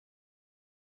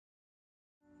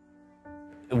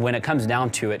When it comes down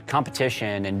to it,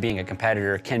 competition and being a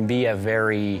competitor can be a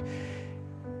very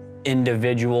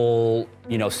individual,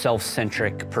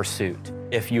 self-centric pursuit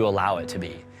if you allow it to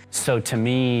be. So to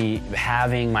me,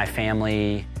 having my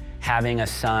family, having a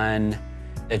son,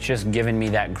 it's just given me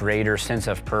that greater sense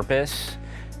of purpose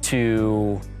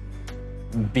to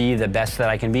be the best that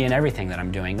I can be in everything that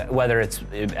I'm doing, whether it's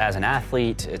as an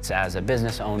athlete, it's as a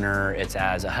business owner, it's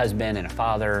as a husband and a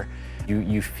father.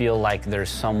 You feel like there's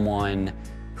someone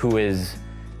who is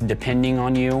depending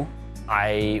on you.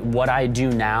 What I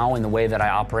do now and the way that I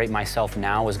operate myself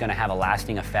now is gonna have a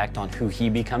lasting effect on who he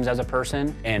becomes as a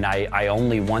person. And I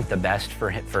only want the best for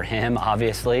him,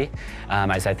 obviously,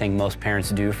 as I think most parents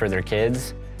do for their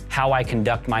kids. How I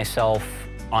conduct myself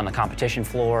on the competition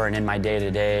floor and in my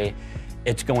day-to-day,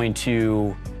 it's going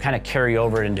to kind of carry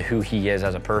over into who he is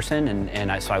as a person.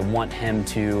 So I want him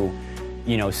to,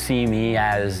 see me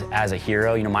as a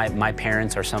hero. My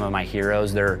parents are some of my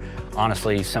heroes. They're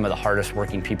honestly some of the hardest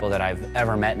working people that I've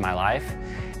ever met in my life.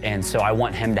 And so I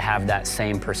want him to have that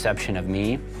same perception of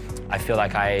me. I feel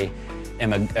like I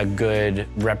am a good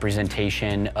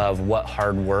representation of what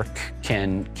hard work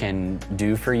can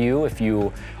do for you if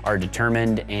you are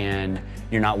determined and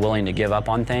you're not willing to give up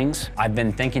on things. I've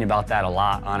been thinking about that a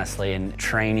lot, honestly, and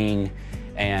training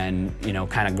and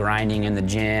kind of grinding in the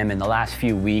gym. In the last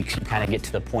few weeks, you kind of get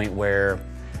to the point where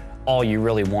all you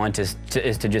really want is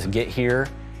to just get here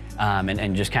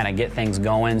and just kind of get things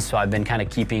going. So I've been kind of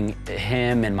keeping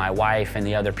him and my wife and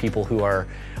the other people who are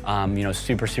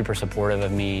super supportive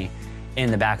of me in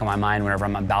the back of my mind whenever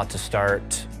I'm about to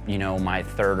start my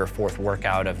third or fourth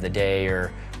workout of the day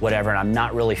or whatever, and I'm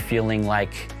not really feeling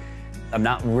like I'm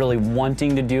not really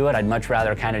wanting to do it. I'd much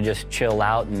rather kind of just chill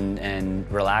out and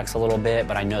relax a little bit,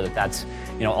 but I know that that's,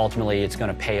 ultimately it's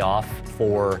gonna pay off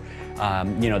for,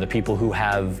 the people who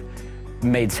have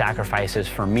made sacrifices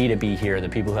for me to be here, the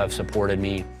people who have supported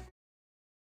me.